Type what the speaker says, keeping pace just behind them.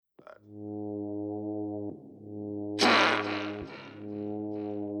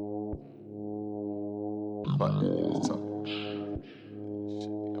Fuck yeah, it's talking.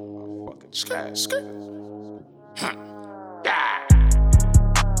 Shit, skirt.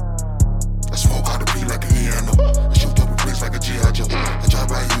 I smoke out the beat like a piano. I shoot up a bricks like a G.I. Joe. I drive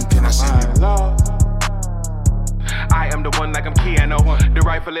by you, can I see you? I am the one like I'm Keanu. The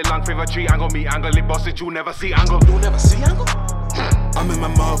rifle is long, favorite triangle. Me angle, it boss it, you never see angle. You never see angle? I'm in my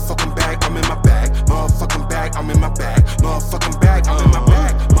motherfucking bag, I'm in my bag. Motherfucking bag, I'm in my bag. Motherfucking bag, I'm in my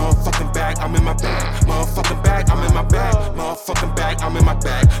bag. Motherfucking bag, I'm in my bag. Motherfucking bag, I'm in my bag. Motherfucking bag, I'm in my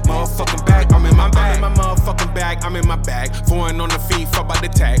bag. Motherfucking bag, I'm in my bag. I'm in my motherfucking bag, I'm in my bag. Foreign on the feet, fuck by the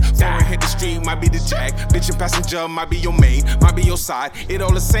tag. Foreign hit the street, might be the jack. Bitch and passenger, might be your maid, might be your side. It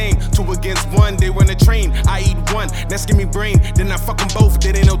all the same, 2 against 1, they run a train. I eat one, that's give me brain. Then I fuck them both,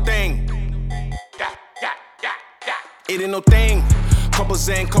 that ain't no thing. It ain't no thing. Couple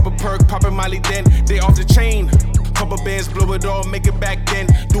Zen, couple perk, poppin' Molly then. They off the chain. Couple bands, blow it all, make it back then.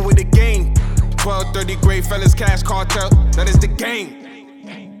 Do it again. 12:30 great fellas, cash cartel. That is the game.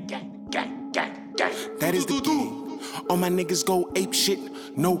 That is the game. All my niggas go ape shit.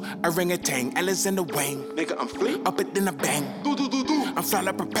 No orangutan, Alexander Wang. Nigga, I'm fleet. Up it then a bang. I'm fly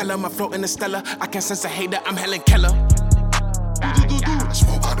like propeller, my float in the stellar. I can't sense a hater, I'm Helen Keller. I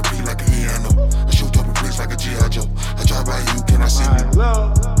smoke out the beat like a piano. I shoot up a bricks like a G.I. Joe. I drive by you, can I see you?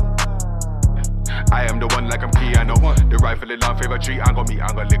 I am the one like I'm Keanu. The rifle is long, favorite triangle. Me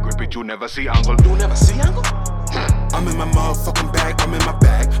angle, it grip it, you never see angle. You never see angle? I'm in my motherfucking bag, I'm in my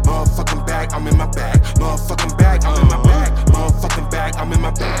bag. Motherfucking bag, I'm in my bag. Motherfucking bag, I'm in my bag. Motherfucking bag, I'm in my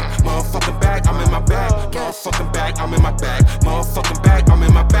bag. Motherfucking bag, I'm in my bag. Motherfucking bag, I'm in my bag. Motherfucking bag, I'm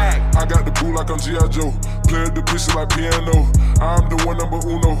in my bag. I got the boo like I'm G.I. Joe. Play the pistol like piano. I'm the one number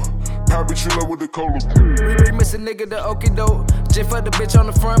uno. Poppy Trilla with the cola. Remix a nigga the okie doke. J for the bitch on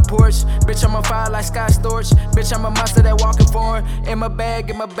the front porch. Bitch, I'm on fire like Sky Storch. Bitch, I'm a monster that walking foreign. In my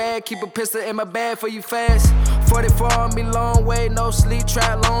bag, keep a pistol in my bag for you fast. 44 on me, long way, no sleep,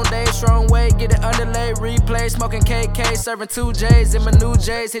 trap, long day, strong way. Get it underlay, replay, smoking KK, serving 2 J's in my new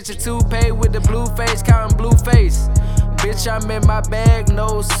J's. Hit your toupee with the blue face, counting blue face. Bitch, I'm in my bag,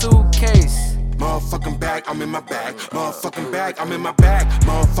 no suitcase. Motherfucking bag, I'm in my bag. Motherfucking bag, I'm in my bag.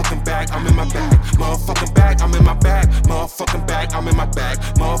 Motherfucking bag, I'm in my bag. Motherfucking bag, I'm in my bag. Motherfucking bag, I'm in my bag.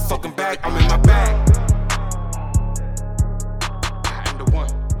 Motherfucking bag, I'm in my bag.